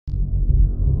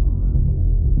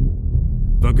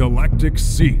The Galactic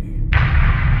Sea.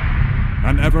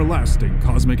 An everlasting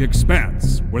cosmic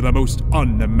expanse where the most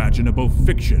unimaginable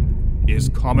fiction is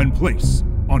commonplace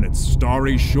on its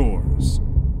starry shores.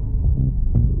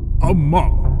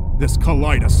 Among this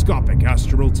kaleidoscopic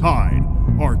astral tide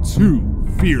are two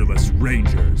fearless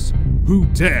rangers who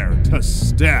dare to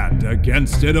stand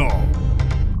against it all.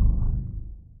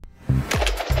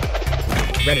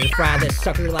 Ready to fry this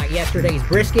sucker like yesterday's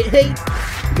brisket heat?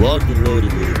 Locked and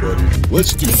loaded, little buddy.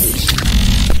 Let's do this.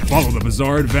 Follow the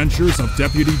bizarre adventures of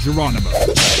Deputy Geronimo.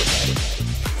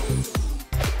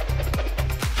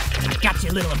 I got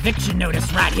your little eviction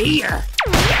notice right here.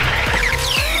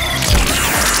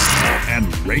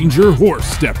 And Ranger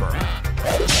Heatstepper.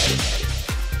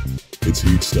 It's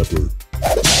Heatstepper.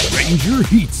 Ranger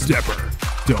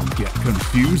Heatstepper. Don't get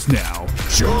confused now.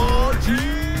 Charging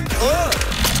up!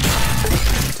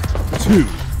 Two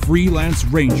freelance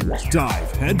rangers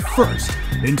dive headfirst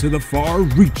into the far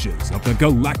reaches of the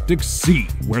Galactic Sea,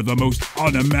 where the most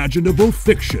unimaginable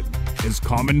fiction is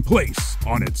commonplace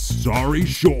on its starry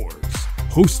shores,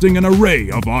 hosting an array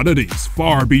of oddities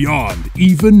far beyond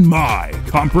even my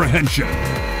comprehension.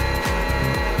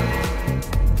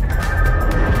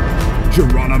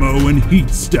 Geronimo and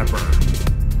Heatstepper.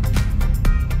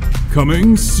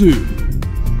 Coming soon.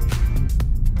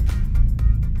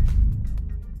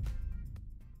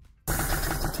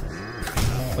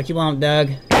 What you want,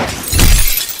 Doug?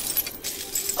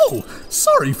 Oh,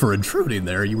 sorry for intruding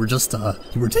there. You were just,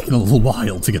 you were taking a little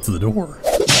while to get to the door.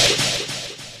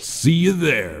 See you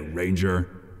there,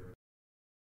 Ranger.